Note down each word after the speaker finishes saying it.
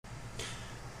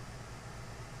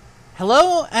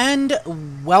Hello and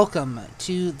welcome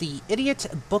to the Idiot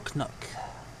Book Nook.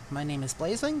 My name is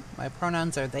Blazing. My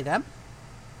pronouns are they, them.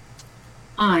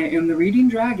 I am the Reading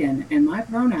Dragon, and my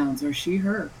pronouns are she,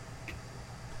 her.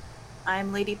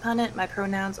 I'm Lady Punnett. My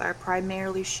pronouns are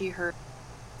primarily she, her,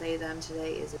 they, them.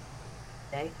 Today is a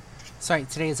day. Sorry,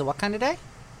 today is a what kind of day?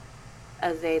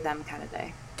 A they, them kind of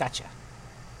day. Gotcha.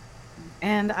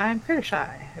 And I'm pretty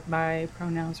shy. My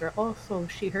pronouns are also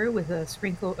she, her, with a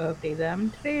sprinkle of they,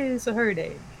 them. Today is a her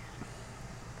day.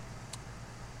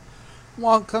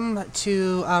 Welcome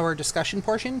to our discussion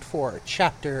portion for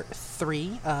Chapter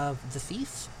 3 of The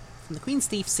Thief from the Queen's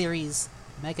Thief series,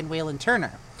 Megan Whalen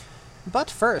Turner. But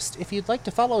first, if you'd like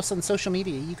to follow us on social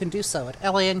media, you can do so at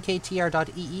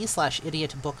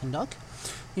lanktr.ee/idiotbooknook.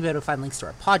 You'll be able to find links to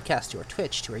our podcast, to our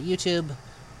Twitch, to our YouTube,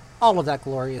 all of that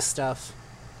glorious stuff.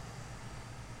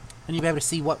 And you'll be able to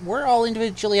see what we're all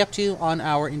individually up to on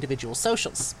our individual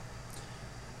socials.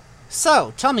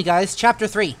 So, tell me guys, Chapter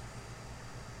 3.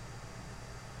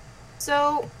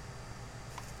 So,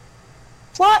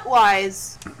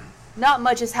 plot-wise, not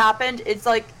much has happened.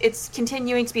 It's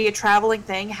continuing to be a traveling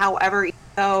thing. However, even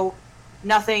though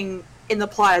nothing in the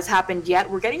plot has happened yet,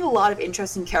 we're getting a lot of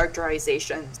interesting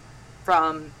characterizations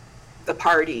from the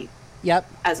party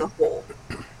as a whole.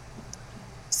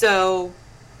 So,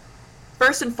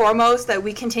 first and foremost, that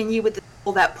we continue with the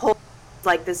people that pull,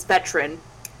 like this veteran.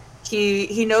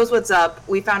 He knows what's up.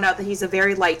 We found out that he's a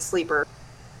very light sleeper.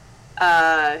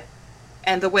 And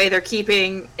the way they're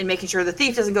keeping and making sure the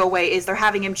thief doesn't go away is they're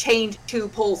having him chained to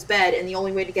Pole's bed, and the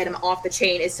only way to get him off the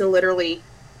chain is to literally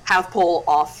have Pole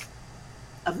off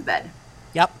of the bed.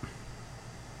 Yep.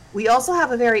 We also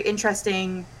have a very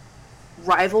interesting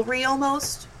rivalry,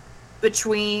 almost,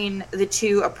 between the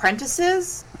two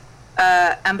apprentices,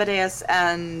 Amadeus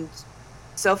and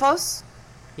Sophos.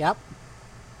 Yep.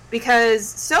 Because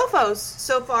Sophos,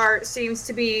 so far, seems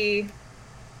to be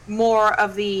more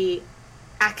of the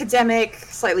academic,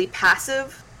 slightly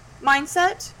passive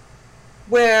mindset,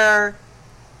 where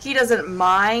he doesn't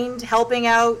mind helping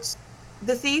out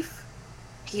the thief.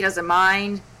 He doesn't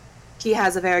mind. He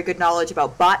has a very good knowledge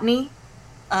about botany.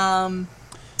 But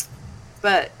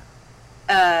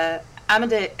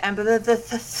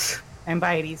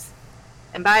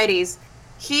Ambiades,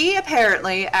 he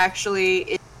apparently actually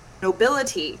is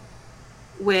nobility,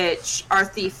 which our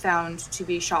thief found to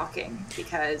be shocking,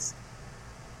 because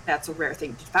that's a rare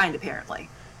thing to find, apparently.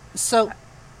 So,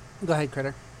 go ahead,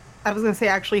 Critter. I was going to say,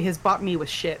 actually, his botany was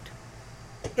shit.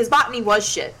 His botany was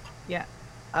shit. Yeah.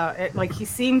 He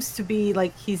seems to be,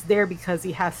 he's there because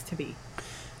he has to be.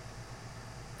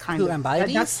 Who,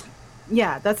 Ambiades?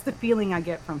 Yeah, that's the feeling I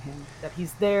get from him. That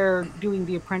he's there doing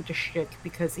the apprenticeship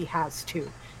because he has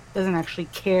to. Doesn't actually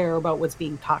care about what's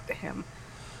being taught to him.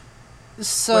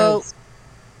 So,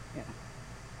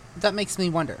 that makes me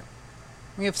wonder.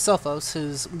 We have Sophos,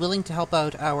 who's willing to help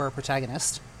out our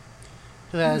protagonist,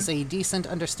 who has a decent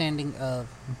understanding of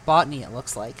botany, it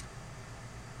looks like.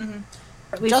 Mm-hmm.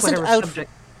 At least doesn't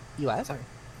subject. You asked? Sorry.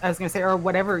 I was going to say, or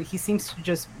whatever, he seems to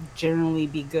just generally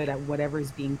be good at whatever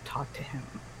is being taught to him,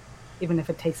 even if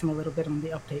it takes him a little bit on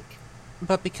the uptake.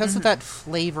 But because of that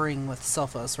flavoring with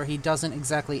Sophos, where he doesn't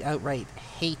exactly outright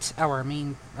hate our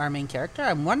main character,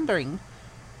 I'm wondering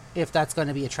if that's going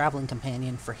to be a traveling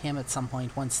companion for him at some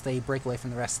point once they break away from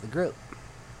the rest of the group.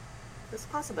 There's a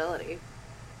possibility.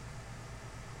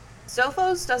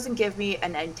 Sophos doesn't give me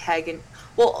an antagonist.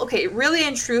 Well, okay, really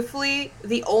and truthfully,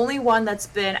 the only one that's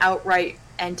been outright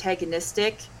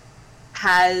antagonistic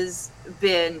has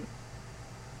been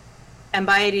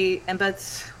Ambiades and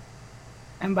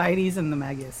the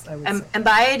Magus, I would say.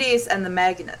 Ambiades and the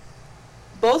Magnet.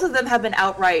 Both of them have been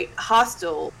outright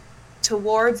hostile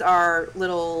towards our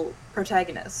little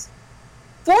protagonist.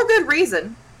 For good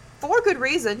reason,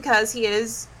 because he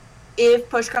is, if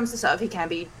push comes to shove, he can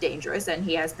be dangerous, and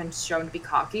he has been shown to be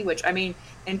cocky, which, I mean,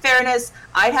 in fairness,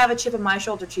 I'd have a chip on my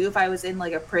shoulder, too, if I was in,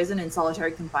 a prison in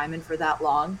solitary confinement for that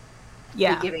long.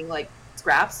 Yeah. Giving,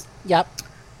 scraps. Yep.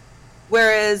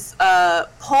 Whereas,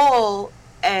 Paul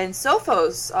and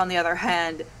Sophos, on the other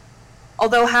hand,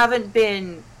 although haven't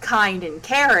been kind and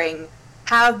caring,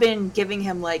 have been giving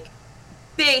him,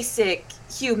 basic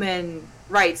human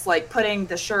rights, like putting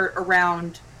the shirt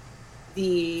around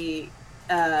the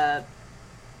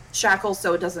shackle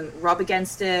so it doesn't rub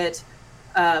against it,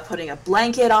 putting a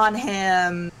blanket on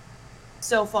him,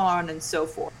 so on and so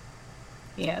forth.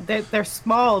 Yeah, they're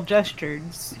small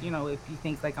gestures, if you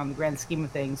think on the grand scheme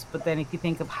of things, but then if you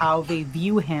think of how they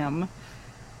view him,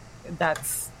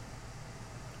 that's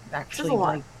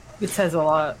actually it says a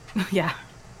lot. Yeah.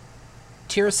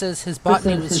 Tira says his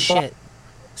botany was shit.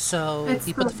 So It's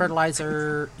he put the the-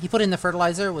 fertilizer. He put in the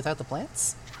fertilizer without the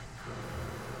plants.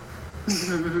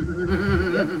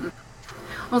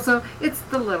 Also, it's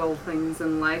the little things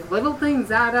in life. Little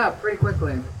things add up pretty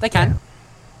quickly. They can.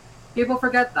 People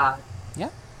forget that. Yeah.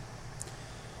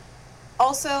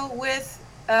 Also with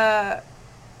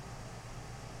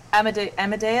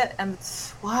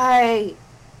Amadeus, why?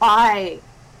 Try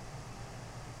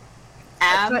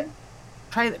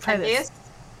this. Amadeus?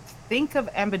 Think of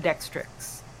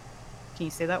ambidextrous. Can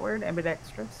you say that word?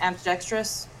 Ambidextrous?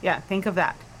 Ambidextrous? Yeah, think of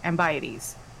that.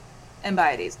 Ambietes.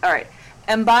 Ambietes. All right.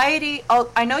 Ambietes. Oh,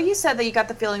 I know you said that you got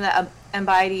the feeling that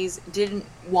Ambietes didn't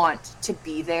want to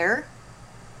be there.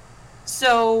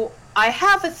 So I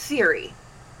have a theory.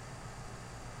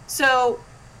 So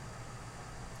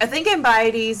I think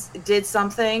Ambietes did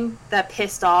something that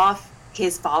pissed off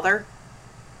his father.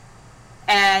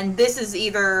 And this is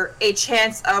either a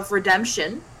chance of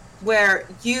redemption, where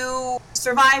you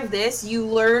survive this, you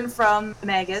learn from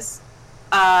Magus,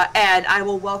 and I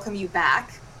will welcome you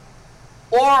back.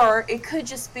 Or it could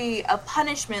just be a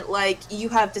punishment, like, you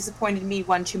have disappointed me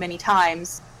one too many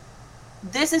times.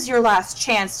 This is your last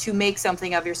chance to make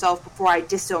something of yourself before I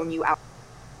disown you out.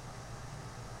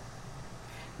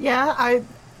 Yeah,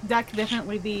 that could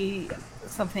definitely be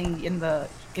something in the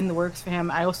works for him.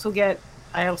 I also got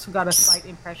a slight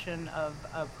impression of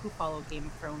who followed Game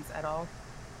of Thrones at all.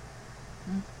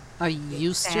 I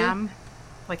used Sam, to.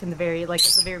 like at the very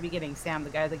beginning, Sam, the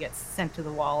guy that gets sent to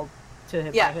the wall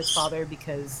by his father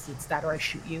because it's that or I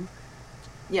shoot you.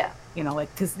 Yeah. You know,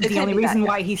 like, because It the could only be that, reason yeah.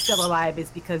 why he's still alive is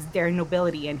because they're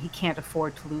nobility and he can't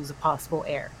afford to lose a possible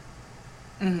heir.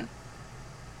 Mm-hmm.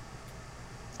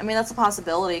 I mean, that's a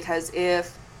possibility, because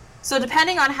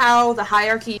depending on how the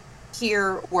hierarchy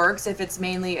here works, if it's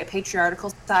mainly a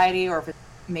patriarchal society or if it's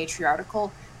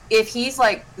matriarchal, if he's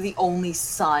like the only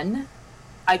son,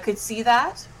 I could see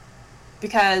that,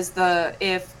 because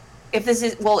if this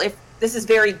is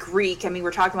very Greek. I mean,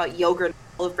 we're talking about yogurt and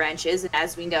olive branches, and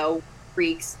as we know,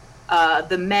 Greeks,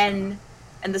 the men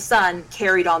and the son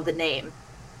carried on the name.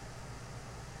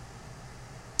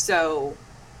 So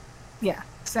Yeah.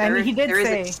 So, I mean, he did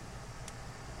there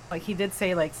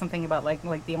say like something about like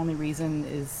the only reason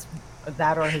is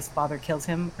that or his father kills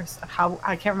him, or how,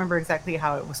 I can't remember exactly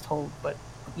how it was told, but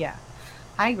yeah.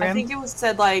 Hi, Grim. I think it was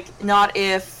said, like, not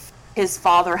if his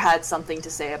father had something to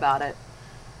say about it.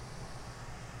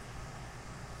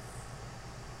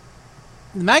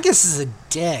 Magus is a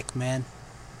dick, man.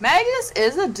 Magnus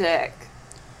is a dick.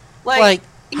 Like,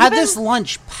 had even- this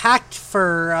lunch packed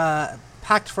for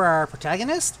our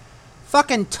protagonist,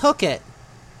 fucking took it.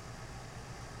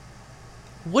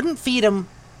 Wouldn't feed him,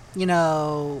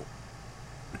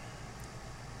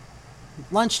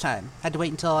 lunchtime. Had to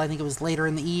wait until I think it was later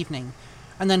in the evening.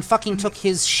 And then fucking took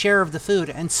his share of the food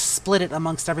and split it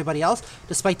amongst everybody else,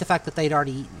 despite the fact that they'd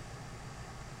already eaten.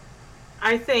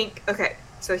 I think, okay,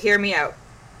 so hear me out.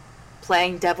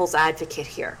 Playing devil's advocate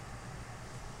here.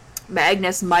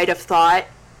 Magnus might have thought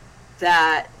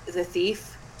that the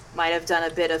thief might have done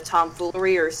a bit of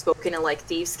tomfoolery or spoken in like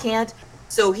thieves can't.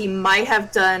 So he might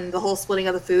have done the whole splitting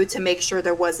of the food to make sure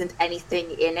there wasn't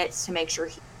anything in it, to make sure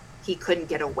he couldn't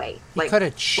get away. He could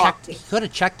have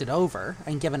checked it over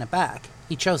and given it back.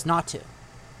 He chose not to.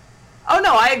 Oh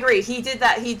no, I agree. He did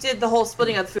that. He did the whole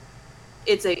splitting of the food.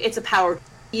 It's a power.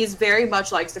 He very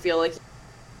much likes to feel like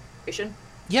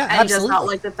Yeah, and absolutely. he does not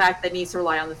like the fact that he needs to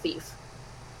rely on the thief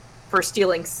for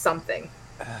stealing something.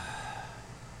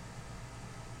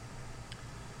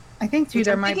 I think too Which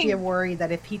there I'm might be thinking- a worry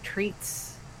that if he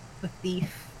treats the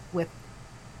thief with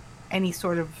any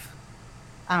sort of,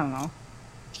 I don't know,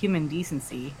 human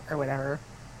decency or whatever,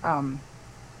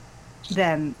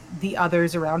 then the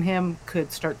others around him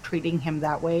could start treating him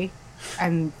that way.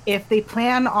 And if they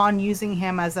plan on using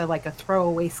him as a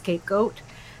throwaway scapegoat,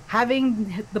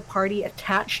 having the party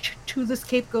attached to the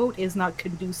scapegoat is not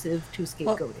conducive to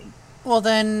scapegoating. Well,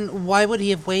 then, why would he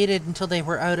have waited until they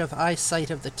were out of eyesight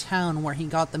of the town where he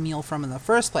got the meal from in the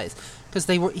first place? Because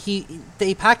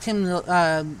they packed him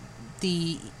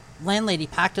the landlady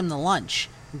packed him the lunch,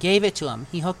 gave it to him.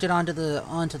 He hooked it onto the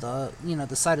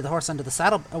the side of the horse, under the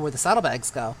saddle, where the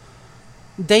saddlebags go.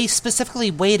 They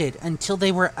specifically waited until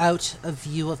they were out of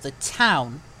view of the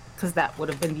town, because that would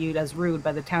have been viewed as rude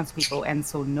by the townspeople, and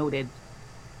so noted.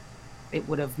 It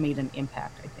would have made an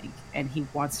impact, I think, and he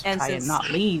wants to try and not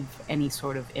leave any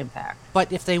sort of impact.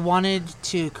 But if they wanted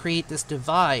to create this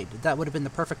divide, that would have been the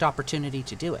perfect opportunity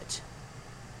to do it.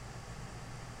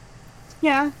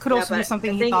 Yeah, could also be but something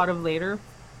I he think- thought of later.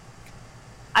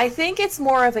 I think it's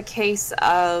more of a case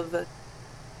of.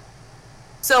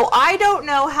 So I don't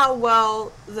know how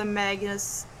well the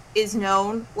Magnus is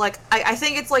known. Like, I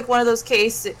think it's like one of those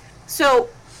cases. So,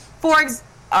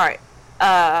 alright.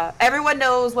 Everyone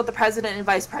knows what the president and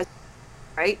vice president,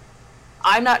 right?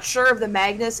 I'm not sure if the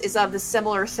Magnus is of the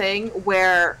similar thing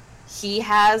where he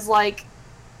has, like,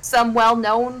 some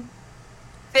well-known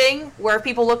thing where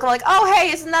people look like, oh,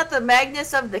 hey, isn't that the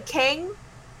Magnus of the king?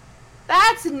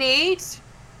 That's neat.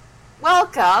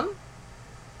 Welcome.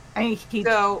 He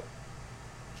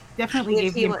definitely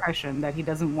gave the impression that he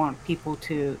doesn't want people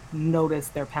to notice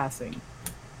their passing.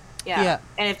 Yeah.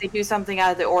 And if they do something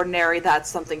out of the ordinary, that's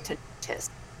something to notice.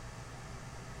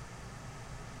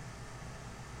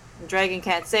 The dragon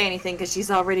can't say anything because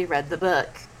she's already read the book.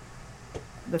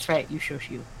 That's right, you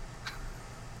shoshu.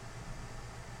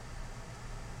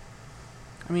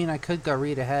 I mean, I could go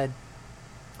read ahead.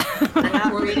 I'm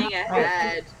not reading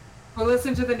ahead. Or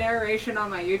listen to the narration on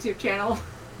my YouTube channel.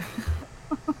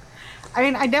 I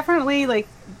mean, I definitely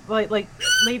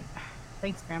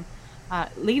thanks, Graham.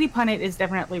 Lady Punnet is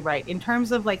definitely right in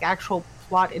terms of like actual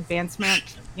plot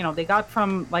advancement. You know, they got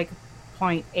from like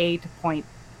point A to point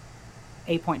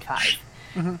A.5.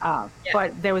 Mm-hmm.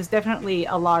 But there was definitely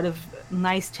a lot of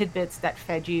nice tidbits that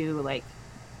fed you, like,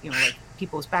 you know, like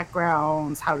people's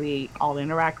backgrounds, how they all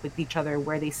interact with each other,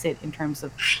 where they sit in terms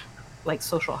of like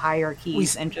social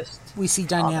hierarchies, we see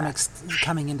dynamics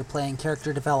coming into play in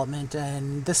character development,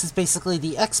 and this is basically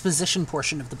the exposition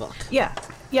portion of the book.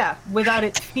 Yeah, without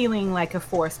it feeling like a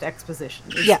forced exposition.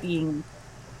 It's being,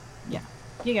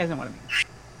 you guys know what I mean.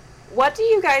 What do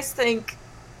you guys think?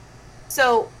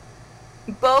 So,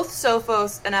 both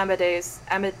Sophos and Ambiades.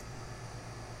 I'm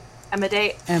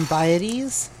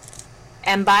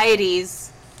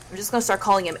just gonna start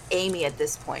calling him Amy at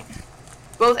this point.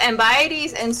 Both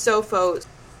Ambiades and Sophos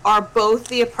are both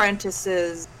the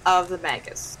apprentices of the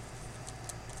Magus.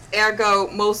 Ergo,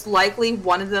 most likely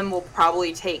one of them will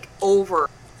probably take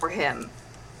over for him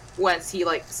once he,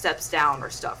 like, steps down or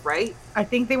stuff, right? I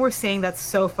think they were saying that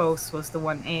Sophos was the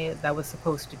one that was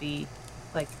supposed to be,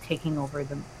 like, taking over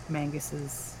the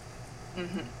Mangus's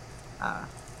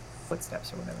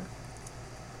footsteps or whatever.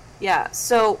 Yeah,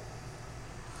 so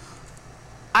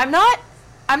I'm not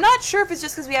sure if it's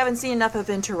just because we haven't seen enough of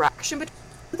interaction between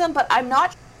them, but I'm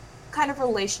not sure what kind of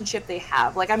relationship they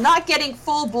have. Like, I'm not getting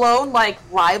full-blown, like,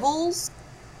 rivals,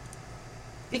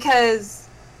 because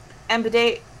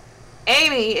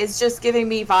Amy is just giving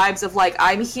me vibes of, like,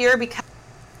 I'm here because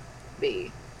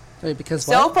Wait, because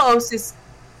what? Sophos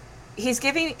he's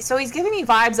giving me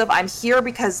vibes of I'm here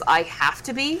because I have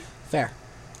to be. Fair.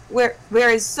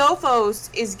 Whereas Sophos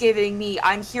is giving me,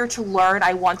 I'm here to learn,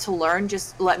 I want to learn,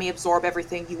 just let me absorb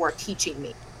everything you are teaching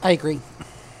me. I agree.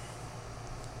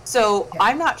 So,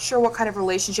 I'm not sure what kind of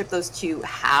relationship those two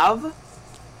have.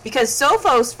 Because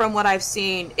Sophos, from what I've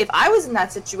seen, if I was in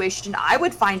that situation, I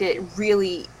would find it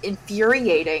really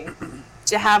infuriating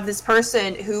to have this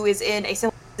person who is in a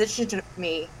similar position to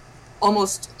me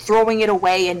almost throwing it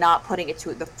away and not putting it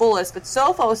to the fullest. But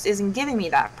Sophos isn't giving me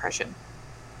that impression.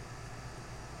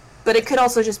 But it could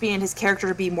also just be in his character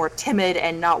to be more timid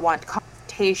and not want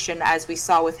confrontation, as we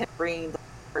saw with him bringing the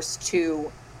horse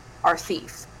to our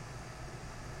thief.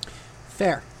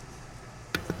 Fair.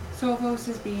 Sophos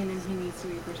is being and he needs to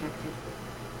be protected.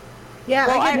 Yeah,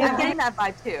 well, I'm getting that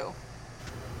vibe too.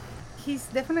 He's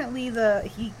definitely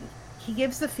he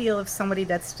gives the feel of somebody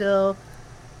that's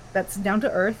down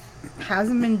to earth,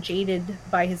 hasn't been jaded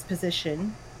by his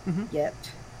position yet.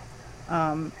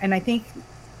 And I think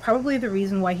probably the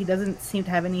reason why he doesn't seem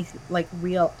to have any like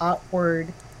real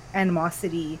outward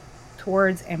animosity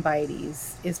towards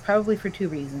Ambiades is probably for two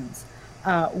reasons.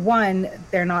 One,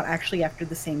 they're not actually after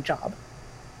the same job.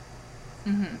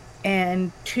 Mm-hmm.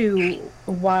 And two,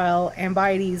 while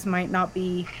Ambiades might not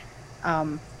be,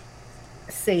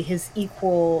 say, his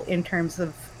equal in terms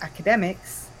of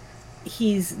academics,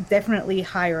 he's definitely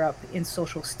higher up in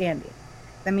social standing.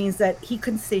 That means that he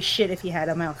couldn't say shit if he had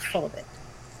a mouth full of it.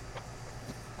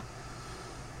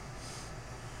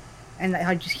 And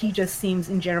he just seems,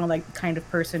 in general, like the kind of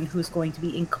person who's going to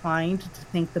be inclined to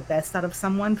think the best out of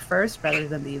someone first, rather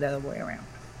than the other way around.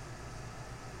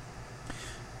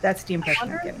 That's the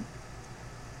impression I'm getting.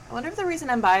 I wonder if the reason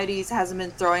Ambiades hasn't been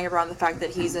throwing around the fact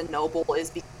that he's a noble is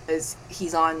because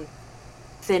he's on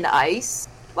thin ice.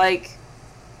 Like,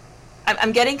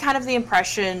 I'm getting kind of the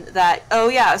impression that, oh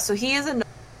yeah, so he is a noble,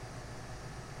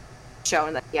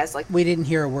 showing that he has, like... We didn't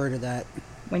hear a word of that.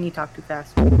 When you talk too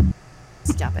fast.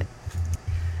 Stop it.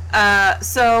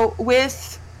 So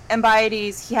with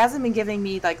Ambiades, he hasn't been giving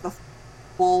me like the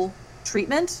full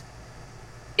treatment.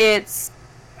 It's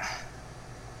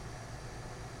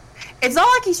not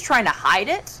like he's trying to hide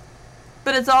it,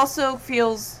 but it also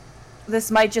feels,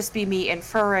 this might just be me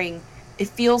inferring, it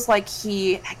feels like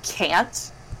he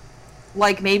can't.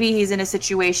 Like, maybe he's in a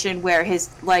situation where his,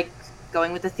 like,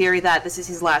 going with the theory that this is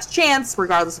his last chance,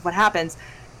 regardless of what happens.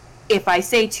 If I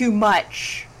say too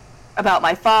much about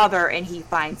my father and he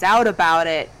finds out about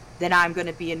it, then I'm going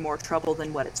to be in more trouble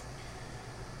than what it's.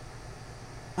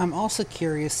 I'm also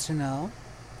curious to know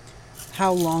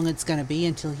how long it's going to be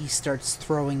until he starts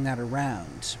throwing that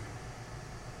around.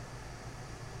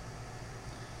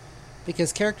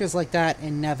 Because characters like that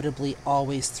inevitably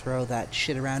always throw that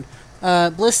shit around.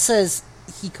 Bliss says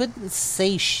he couldn't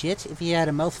say shit if he had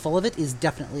a mouthful of it is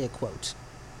definitely a quote.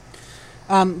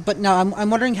 But no, I'm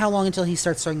wondering how long until he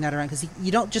starts throwing that around, because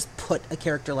you don't just put a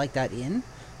character like that in.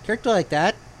 A character like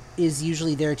that is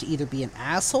usually there to either be an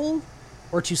asshole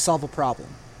or to solve a problem.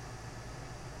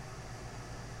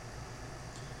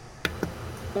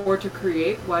 Or to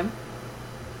create one.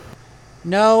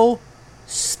 No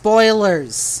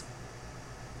spoilers.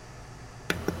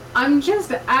 I'm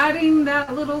just adding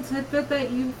that little tidbit that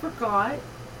you forgot.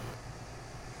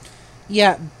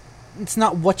 Yeah, it's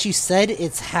not what you said,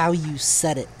 it's how you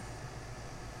said it.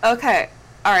 Okay.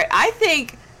 Alright, I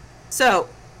think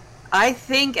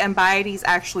Ambiades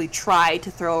actually tried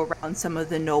to throw around some of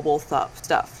the noble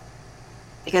stuff.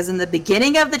 Because in the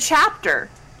beginning of the chapter,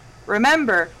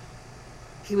 remember,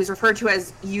 he was referred to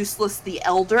as Useless the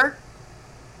Elder.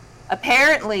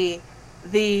 Apparently,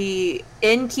 the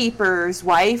innkeeper's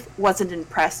wife wasn't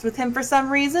impressed with him for some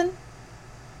reason.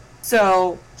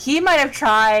 So he might have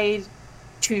tried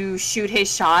to shoot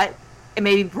his shot and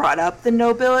maybe brought up the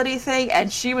nobility thing,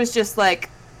 and she was just like,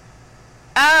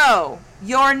 oh,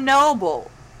 you're noble.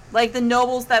 Like the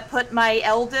nobles that put my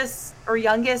eldest or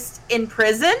youngest in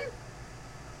prison?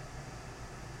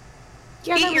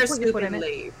 Yeah, Eat that your was what you soup put and in it.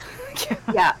 leave. Yeah.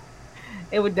 Yeah.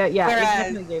 It would, yeah, Whereas- it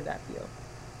definitely gave that feel.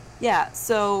 Yeah,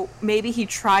 so maybe he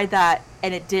tried that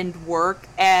and it didn't work,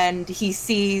 and he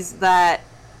sees that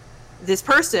this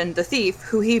person, the thief,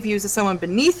 who he views as someone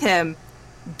beneath him,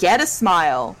 get a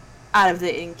smile out of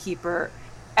the innkeeper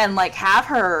and, like, have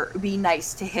her be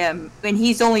nice to him, and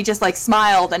he's only just, like,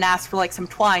 smiled and asked for, like, some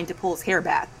twine to pull his hair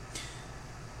back.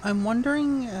 I'm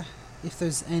wondering if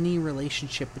there's any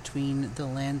relationship between the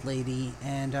landlady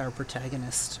and our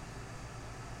protagonist.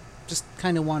 Just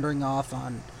kind of wandering off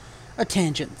on a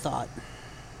tangent thought.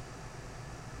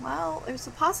 Well, there's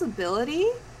a possibility.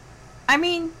 I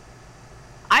mean,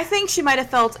 I think she might have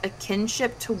felt a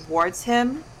kinship towards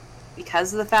him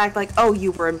because of the fact, like, oh,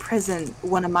 you were in prison.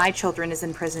 One of my children is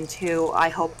in prison too. I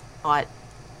hope not.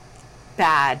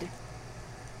 Bad.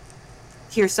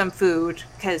 Here's some food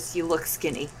because you look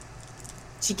skinny.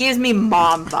 She gives me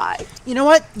mom vibes. You know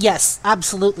what? Yes,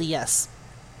 absolutely yes.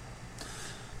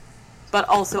 But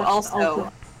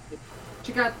also,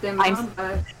 She got them I'm-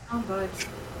 on vibes.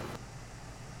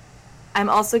 I'm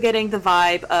also getting the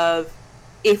vibe of,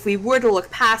 if we were to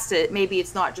look past it, maybe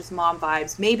it's not just mom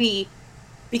vibes. Maybe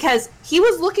because he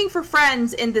was looking for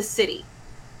friends in the city.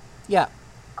 Yeah.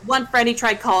 One friend he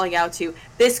tried calling out to.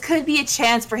 This could be a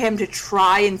chance for him to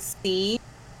try and see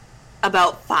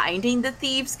about finding the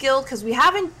Thieves Guild, because we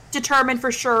haven't determined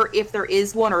for sure if there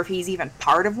is one or if he's even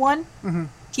part of one. Mm-hmm.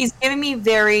 He's giving me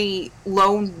very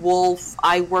lone wolf,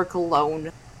 I work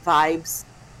alone vibes.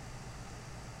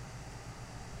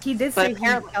 He did But say he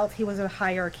apparently- felt he was a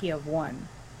hierarchy of one.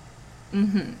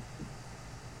 Mm-hmm.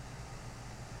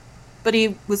 But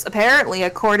he was apparently,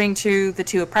 according to the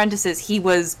two apprentices, he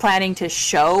was planning to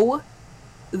show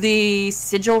the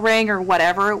sigil ring or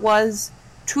whatever it was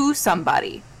to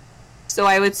somebody. So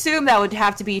I would assume that would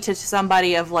have to be to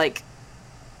somebody of, like,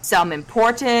 some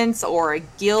importance or a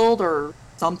guild or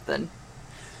something.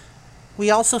 We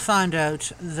also found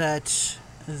out that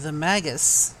the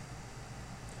Magus,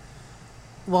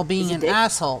 while being Is he an dick?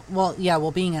 asshole,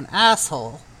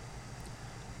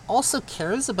 also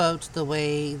cares about the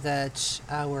way that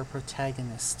our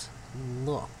protagonist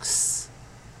looks.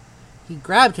 He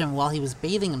grabbed him while he was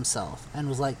bathing himself and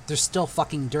was like, "There's still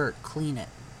fucking dirt, clean it."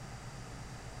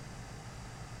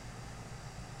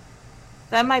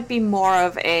 That might be more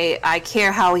of a, I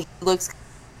care how he looks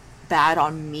bad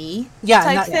on me Yeah,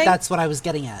 type and thing. that's what I was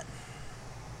getting at.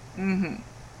 Mm-hmm.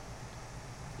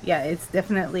 Yeah, it's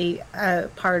definitely a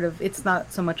part of, it's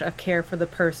not so much a care for the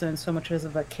person, so much as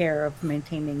of a care of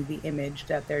maintaining the image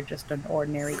that they're just an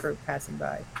ordinary group passing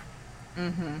by.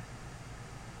 Mm-hmm.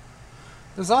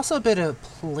 There's also a bit of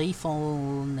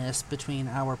playfulness between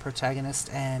our protagonist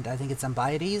and I think it's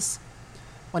Ambiades,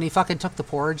 when he fucking took the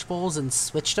porridge bowls and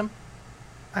switched them.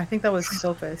 I think that was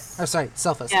Sophus. Oh, sorry,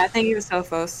 Selphus. Yeah, I think he was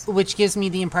Sophos. Which gives me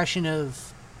the impression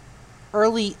of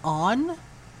early on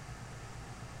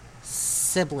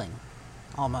sibling,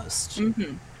 almost.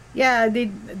 Mm-hmm. Yeah, they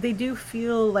do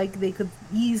feel like they could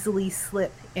easily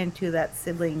slip into that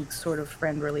sibling sort of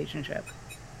friend relationship.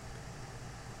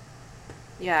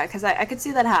 Yeah, because I could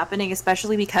see that happening,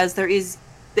 especially because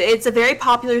it's a very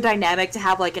popular dynamic to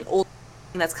have like an old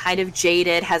that's kind of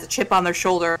jaded, has a chip on their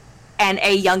shoulder, and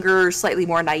a younger, slightly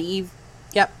more naive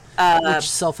Yep. Which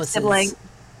Sophus sibling. is.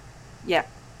 Yeah,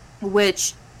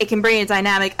 which it can bring a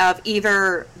dynamic of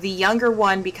either the younger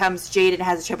one becomes jaded and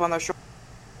has a chip on their shoulder,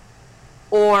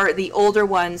 or the older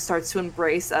one starts to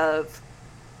embrace of,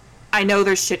 I know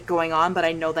there's shit going on, but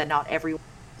I know that not everyone's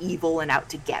evil and out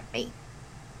to get me.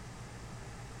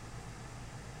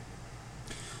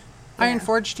 Yeah.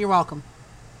 Ironforged, you're welcome.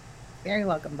 Very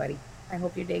welcome, buddy. I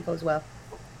hope your day goes well.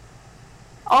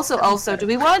 Also, do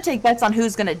we want to take bets on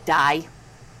who's gonna die?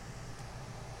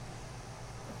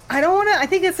 I don't want to. I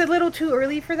think it's a little too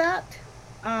early for that.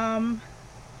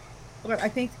 But I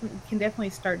think we can definitely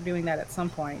start doing that at some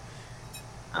point.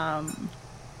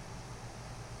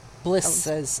 Bliss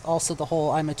says also the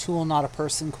whole "I'm a tool, not a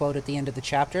person" quote at the end of the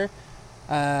chapter.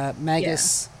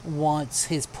 Magus wants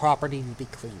his property to be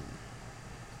clean.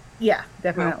 Yeah,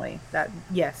 definitely.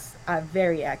 Yes,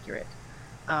 very accurate.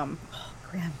 Graham,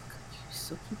 you're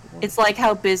so capable. It's like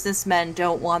how businessmen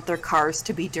don't want their cars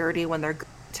to be dirty when they're going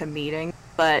to meetings,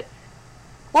 but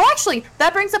well, actually,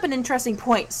 that brings up an interesting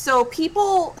point. So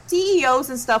CEOs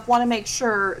and stuff want to make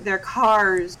sure their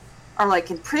cars are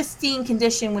like in pristine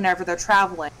condition whenever they're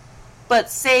traveling. But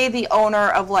say the owner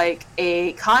of like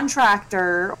a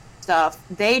contractor stuff,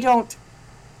 they don't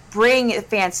bring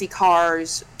fancy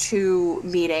cars to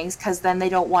meetings because then they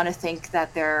don't want to think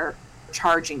that they're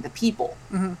charging the people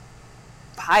who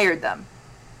hired them.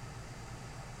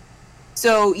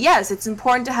 So yes, it's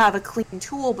important to have a clean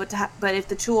tool, but if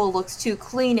the tool looks too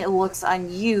clean, it looks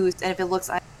unused, and if it looks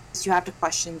unused, you have to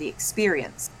question the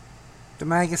experience. The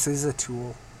Magus is a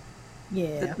tool.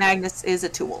 Yeah. The Magnus is a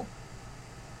tool.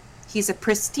 He's a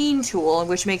pristine tool,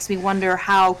 which makes me wonder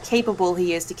how capable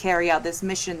he is to carry out this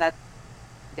mission that's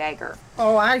dagger.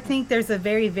 Oh, I think there's a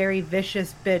very, very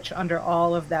vicious bitch under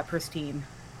all of that pristine.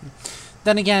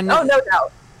 Then again, oh, no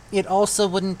doubt. It also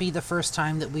wouldn't be the first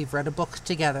time that we've read a book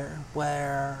together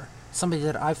where somebody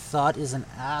that I've thought is an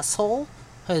asshole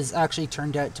has actually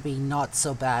turned out to be not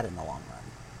so bad in the long run.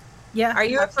 Yeah. Are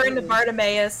you referring to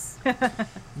Bartimaeus?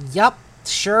 Yup,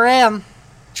 sure am.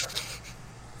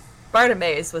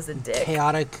 Bartimaeus was a dick.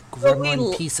 Chaotic,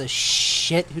 gremlin piece of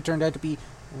shit who turned out to be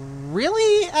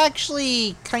really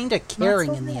actually kind of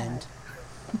caring in the end.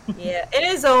 Yeah, in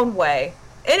his own way.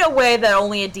 In a way that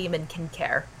only a demon can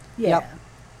care. Yeah. Yep.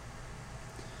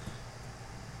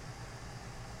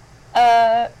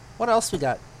 What else we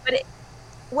got?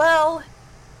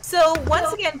 So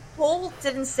once again, Cole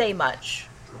didn't say much.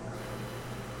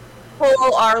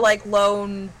 Cole, our like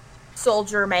lone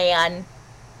soldier man,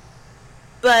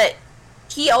 but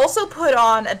he also put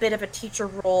on a bit of a teacher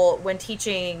role when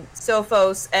teaching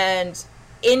Sophos and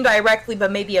indirectly,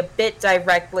 but maybe a bit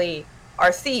directly,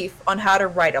 our thief on how to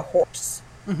ride a horse.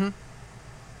 Mm-hmm.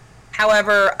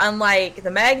 However, unlike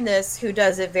the Magnus, who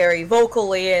does it very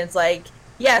vocally and it's like,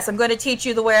 yes, I'm going to teach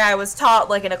you the way I was taught,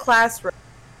 like in a classroom.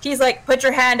 He's like, put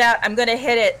your hand out, I'm going to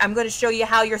hit it. I'm going to show you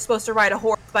how you're supposed to ride a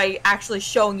horse by actually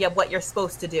showing you what you're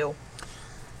supposed to do.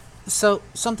 So,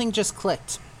 something just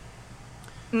clicked.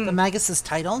 The Magus's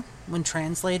title, when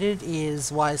translated,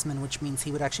 is Wiseman, which means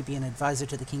he would actually be an advisor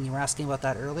to the king. You were asking about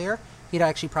that earlier. He'd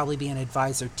actually probably be an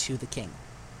advisor to the king.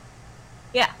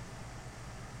 Yeah.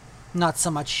 Not so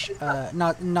much,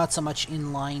 not so much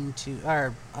in line to,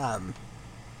 or,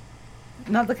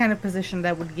 not the kind of position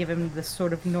that would give him this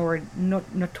sort of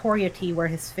notoriety where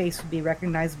his face would be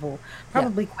recognizable.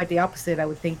 Probably quite the opposite. I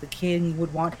would think the king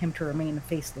would want him to remain a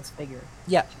faceless figure.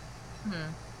 Yeah.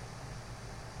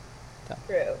 So.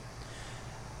 True.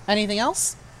 Anything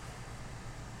else?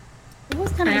 It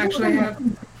was kind of. I actually have.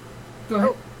 Go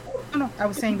ahead. Oh, no, I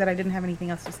was saying that I didn't have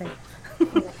anything else to say.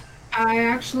 I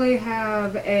actually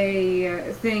have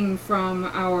a thing from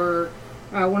our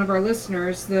one of our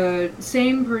listeners, the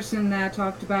same person that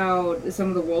talked about some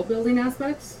of the world building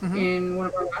aspects in one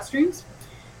of our last streams.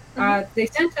 They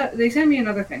sent me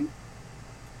another thing.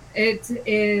 It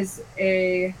is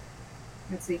a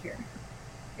let's see here.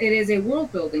 It is a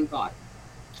world building thought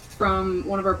from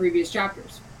one of our previous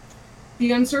chapters.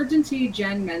 The uncertainty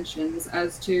Jen mentions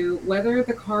as to whether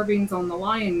the carvings on the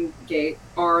lion gate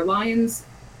are lions.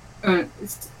 Let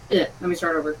me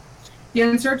start over. The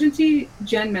uncertainty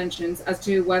Jen mentions as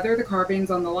to whether the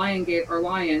carvings on the Lion Gate are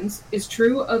lions is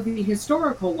true of the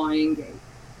historical Lion Gate.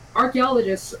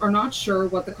 Archaeologists are not sure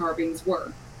what the carvings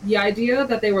were. The idea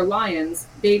that they were lions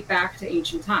date back to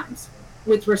ancient times.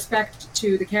 With respect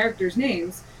to the characters'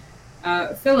 names,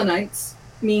 Philonites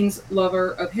means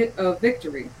lover of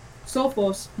victory.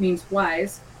 Sophos means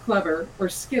wise, clever, or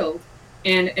skilled.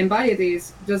 And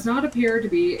Ambiades does not appear to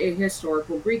be a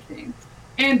historical Greek name.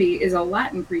 Ambi is a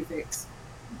Latin prefix.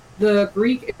 The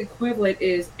Greek equivalent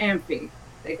is amphi,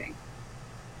 they think.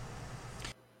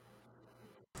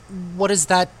 What does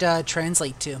that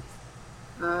translate to?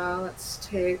 Let's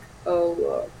take a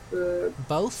look.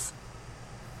 Both?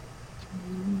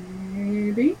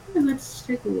 Maybe. Let's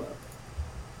take a look.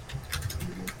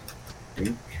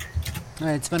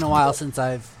 It's been a while since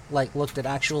I've looked at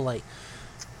actual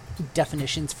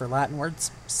definitions for Latin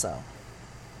words, so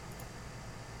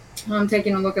I'm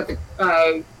taking a look at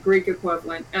the Greek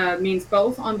equivalent. Means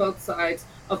both on both sides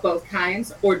of both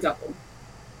kinds or double.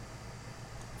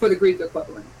 For the Greek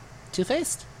equivalent.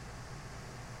 Two-faced?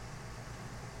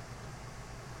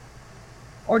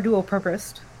 Or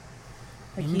dual-purposed.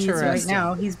 He's right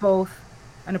now. He's both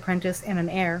an apprentice and an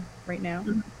heir right now.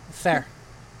 Mm-hmm. Fair.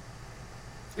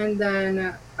 And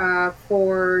then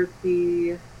for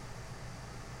the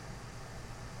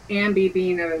ambi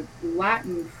being a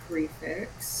Latin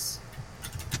prefix,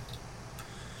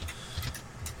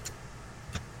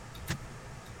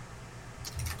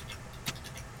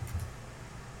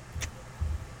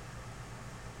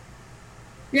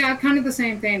 yeah, kind of the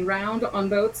same thing. Round on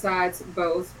both sides,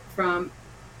 both from,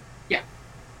 yeah.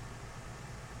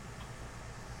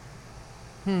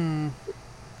 I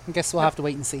guess we'll have to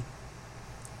wait and see.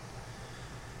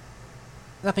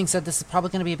 That being said, this is probably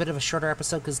going to be a bit of a shorter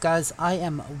episode because, guys, I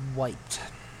am wiped.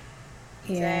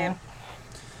 Yeah.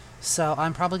 So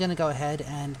I'm probably going to go ahead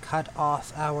and cut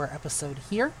off our episode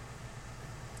here.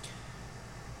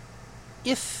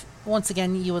 If, once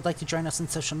again, you would like to join us on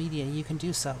social media, you can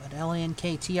do so at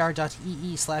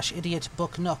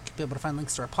lanktr.ee/idiotbooknook. You'll be able to find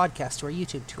links to our podcast, to our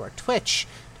YouTube, to our Twitch,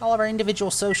 to all of our individual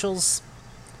socials.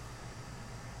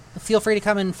 Feel free to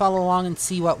come and follow along and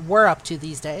see what we're up to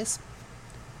these days.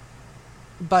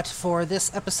 But for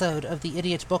this episode of the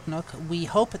Idiot Book Nook, we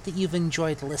hope that you've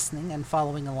enjoyed listening and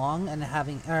following along and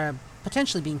having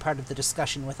potentially being part of the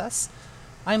discussion with us.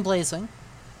 I'm Blazewing.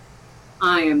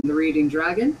 I am the Reading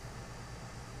Dragon.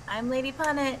 I'm Lady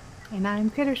Punnet. And I'm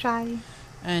Crittershy.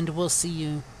 And we'll see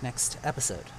you next episode.